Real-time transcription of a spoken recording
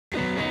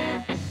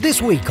this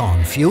week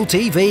on Fuel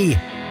TV.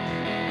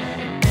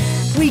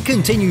 We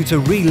continue to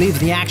relive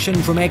the action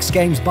from X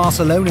Games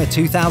Barcelona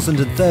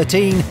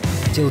 2013.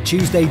 Till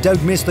Tuesday,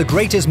 don't miss the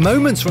greatest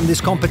moments from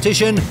this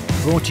competition.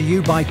 Brought to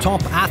you by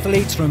top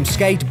athletes from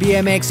skate,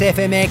 BMX,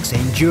 FMX,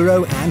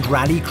 enduro and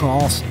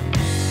rallycross.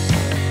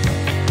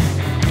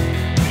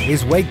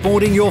 Is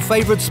wakeboarding your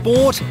favourite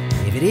sport?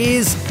 If it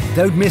is,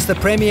 don't miss the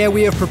premiere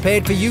we have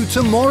prepared for you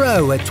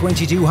tomorrow at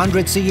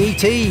 2200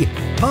 CET.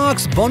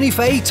 Parks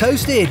Bonifay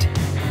Toasted.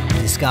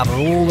 Discover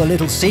all the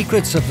little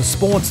secrets of the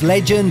sports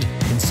legend,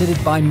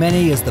 considered by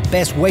many as the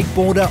best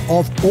wakeboarder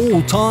of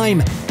all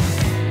time.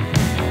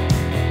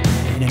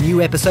 In a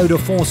new episode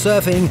of 4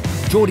 Surfing,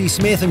 Geordie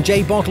Smith and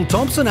Jay Bottle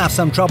Thompson have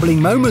some troubling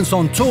moments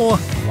on tour,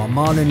 while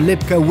Marlon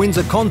Lipka wins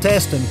a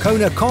contest and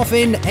Kona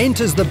Coffin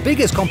enters the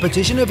biggest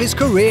competition of his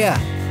career.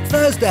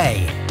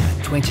 Thursday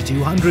at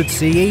 2200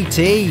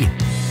 CET.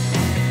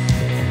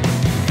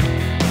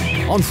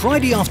 On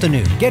Friday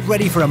afternoon, get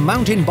ready for a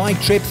mountain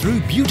bike trip through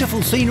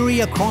beautiful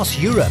scenery across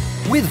Europe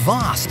with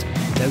Vast.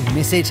 Don't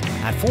miss it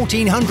at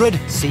 1400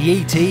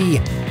 CET.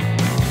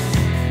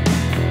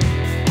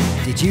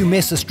 Did you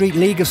miss the Street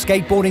League of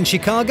Skateboarding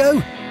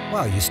Chicago?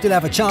 Well, you still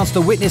have a chance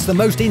to witness the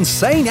most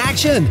insane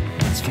action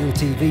as Fuel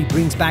TV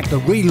brings back the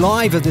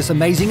re-live of this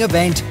amazing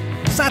event.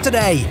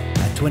 Saturday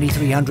at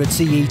 2300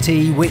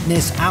 CET,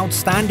 witness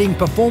outstanding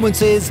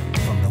performances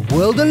from the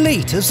world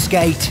elite of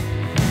skate.